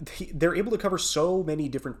 they're able to cover so many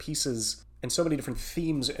different pieces and so many different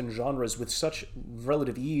themes and genres with such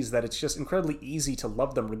relative ease that it's just incredibly easy to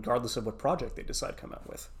love them regardless of what project they decide to come out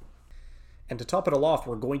with. And to top it all off,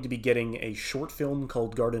 we're going to be getting a short film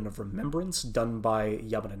called Garden of Remembrance, done by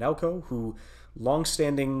Yamada Naoko, who,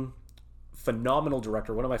 long-standing, phenomenal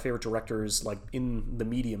director, one of my favorite directors like in the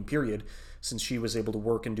medium period, since she was able to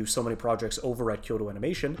work and do so many projects over at Kyoto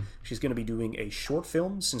Animation. She's going to be doing a short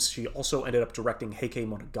film, since she also ended up directing Heike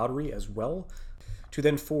Monogatari as well, to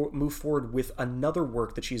then move forward with another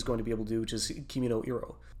work that she's going to be able to do, which is Kimi no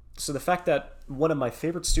Iro. So the fact that one of my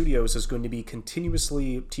favorite studios is going to be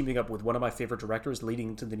continuously teaming up with one of my favorite directors leading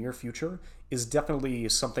into the near future is definitely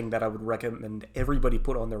something that I would recommend everybody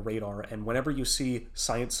put on their radar. And whenever you see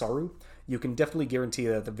Science Saru, you can definitely guarantee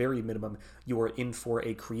that at the very minimum, you are in for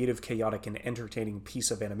a creative, chaotic, and entertaining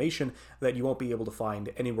piece of animation that you won't be able to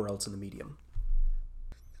find anywhere else in the medium.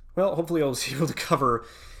 Well, hopefully I was able to cover,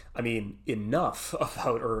 enough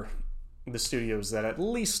about the studios that at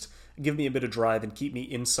least give me a bit of drive and keep me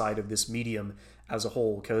inside of this medium as a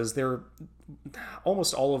whole, because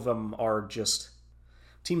almost all of them are just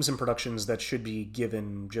teams and productions that should be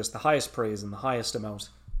given just the highest praise and the highest amount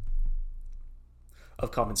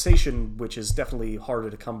of compensation, which is definitely harder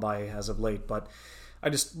to come by as of late. But I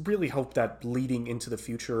just really hope that leading into the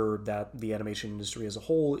future that the animation industry as a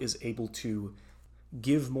whole is able to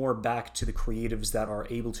give more back to the creatives that are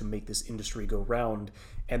able to make this industry go round,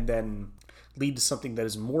 and then lead to something that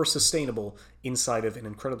is more sustainable inside of an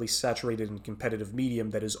incredibly saturated and competitive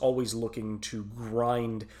medium that is always looking to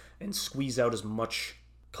grind and squeeze out as much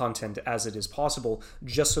content as it is possible,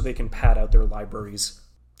 just so they can pad out their libraries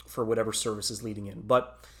for whatever service is leading in.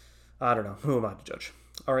 But I don't know, who am I to judge?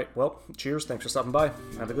 All right, well, cheers, thanks for stopping by,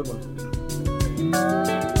 have a good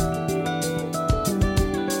one.